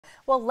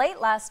Well, late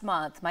last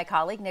month, my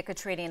colleague Nick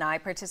Catrini and I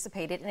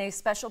participated in a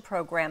special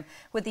program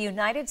with the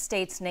United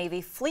States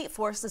Navy Fleet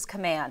Forces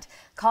Command.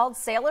 Called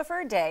Sailor for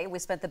a Day, we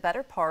spent the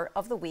better part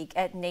of the week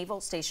at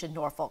Naval Station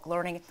Norfolk,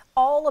 learning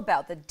all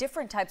about the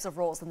different types of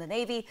roles in the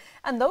Navy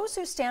and those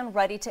who stand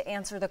ready to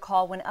answer the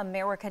call when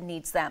America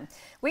needs them.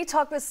 We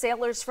talked with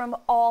sailors from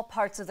all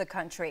parts of the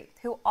country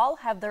who all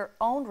have their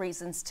own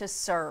reasons to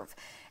serve.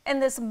 In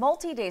this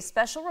multi-day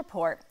special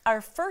report,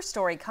 our first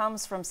story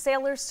comes from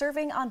sailors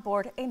serving on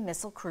board a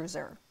missile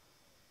cruiser.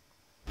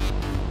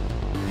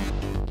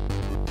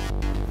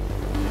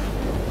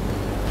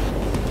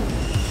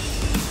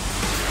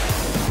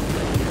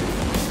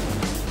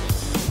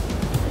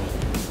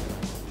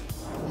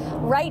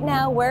 Right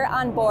now, we're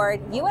on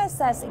board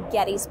USS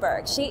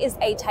Gettysburg. She is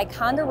a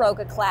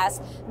Ticonderoga-class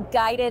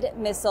guided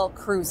missile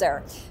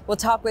cruiser. We'll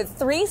talk with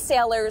three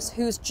sailors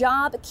whose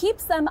job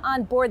keeps them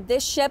on board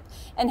this ship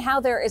and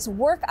how there is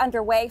work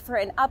underway for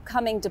an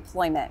upcoming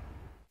deployment.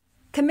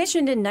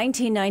 Commissioned in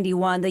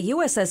 1991, the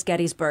USS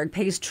Gettysburg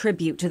pays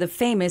tribute to the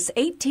famous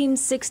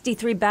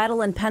 1863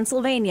 battle in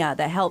Pennsylvania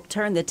that helped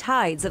turn the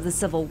tides of the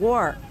Civil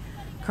War.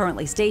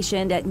 Currently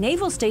stationed at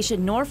Naval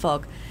Station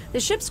Norfolk, the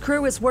ship's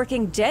crew is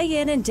working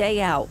day in and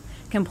day out,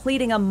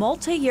 completing a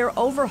multi-year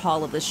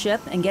overhaul of the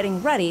ship and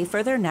getting ready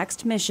for their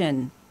next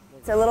mission.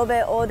 It's a little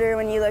bit older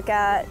when you look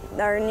at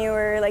our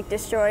newer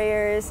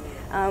destroyers.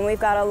 We've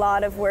got a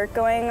lot of work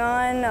going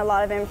on, a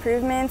lot of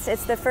improvements.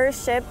 It's the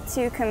first ship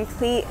to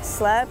complete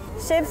SLEP,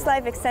 Ship's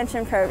Life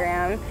Extension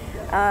Program.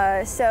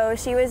 So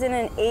she was in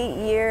an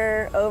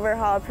 8-year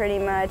overhaul pretty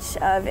much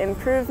of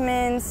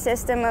improvements,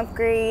 system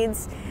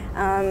upgrades,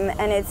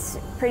 and it's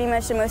pretty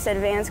much the most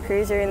advanced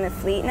cruiser in the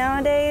fleet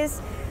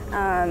nowadays.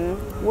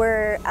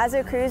 As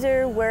a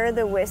cruiser, we're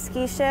the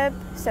whiskey ship,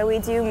 so we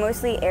do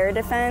mostly air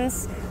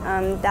defense.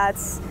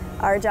 That's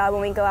our job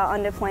when we go out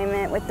on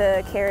deployment with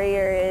the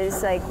carrier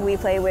is we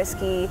play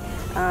whiskey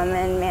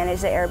and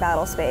manage the air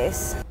battle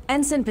space.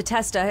 Ensign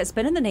Potesta has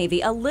been in the Navy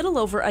a little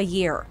over a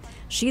year.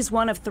 She's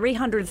one of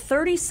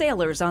 330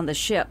 sailors on the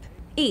ship,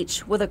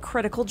 each with a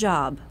critical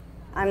job.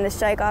 I'm the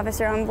strike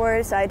officer on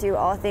board, so I do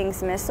all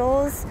things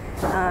missiles.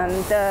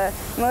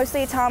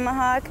 Mostly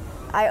Tomahawk.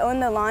 I own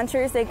the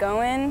launchers they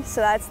go in,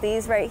 so that's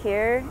these right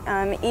here.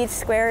 Each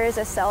square is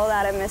a cell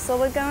that a missile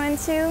would go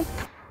into.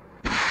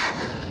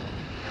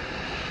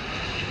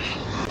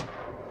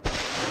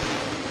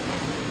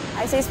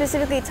 I say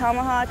specifically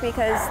Tomahawk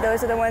because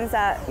those are the ones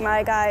that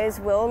my guys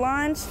will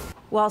launch.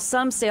 While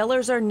some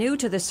sailors are new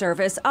to the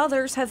service,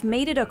 others have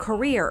made it a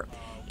career,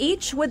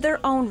 each with their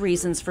own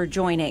reasons for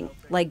joining,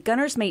 like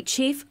Gunner's Mate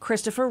Chief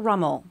Christopher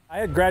Rummel. I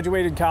had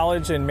graduated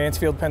college in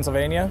Mansfield,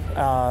 Pennsylvania,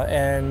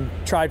 and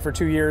tried for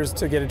 2 years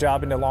to get a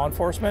job into law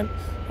enforcement,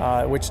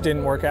 which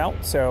didn't work out.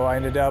 So I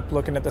ended up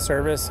looking at the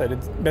service. It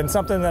had been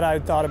something that I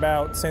had thought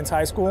about since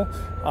high school.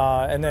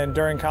 And then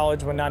during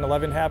college when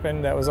 9/11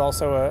 happened, that was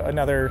also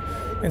another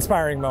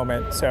inspiring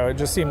moment. So it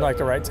just seemed like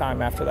the right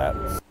time after that.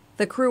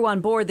 The crew on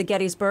board the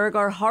Gettysburg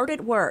are hard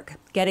at work,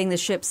 getting the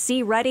ship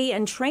sea-ready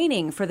and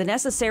training for the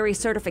necessary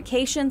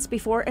certifications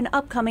before an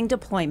upcoming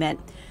deployment,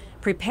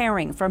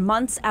 preparing for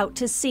months out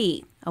to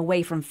sea,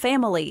 away from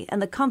family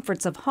and the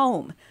comforts of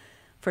home.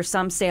 For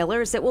some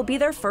sailors, it will be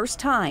their first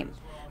time,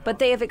 but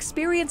they have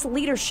experienced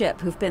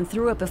leadership who've been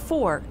through it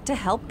before to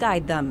help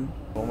guide them.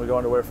 When we go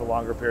underway for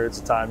longer periods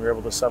of time, you're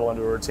able to settle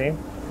into a routine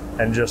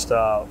and just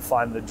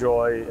find the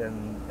joy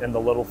in the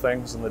little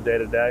things in the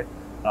day-to-day.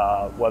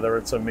 Whether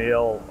it's a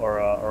meal or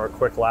a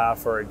quick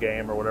laugh or a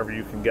game or whatever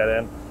you can get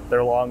in.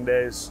 They're long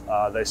days.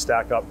 They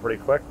stack up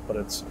pretty quick, but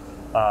it's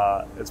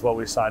what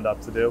we signed up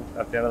to do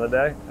at the end of the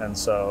day. And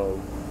so,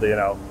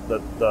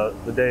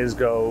 the days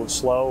go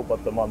slow,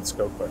 but the months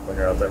go quick when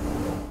you're out there.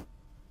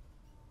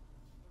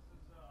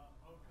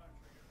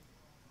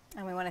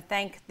 And we want to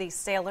thank the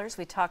sailors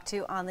we talked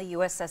to on the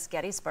USS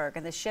Gettysburg.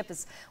 And the ship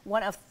is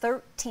one of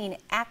 13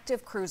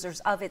 active cruisers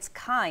of its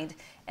kind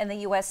in the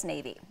U.S.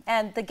 Navy.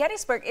 And the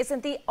Gettysburg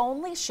isn't the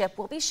only ship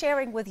we'll be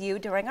sharing with you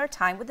during our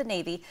time with the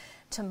Navy.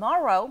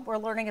 Tomorrow, we're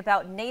learning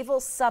about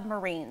naval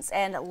submarines.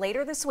 And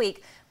later this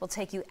week, we'll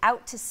take you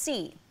out to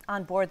sea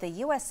on board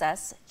the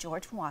USS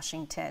George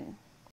Washington.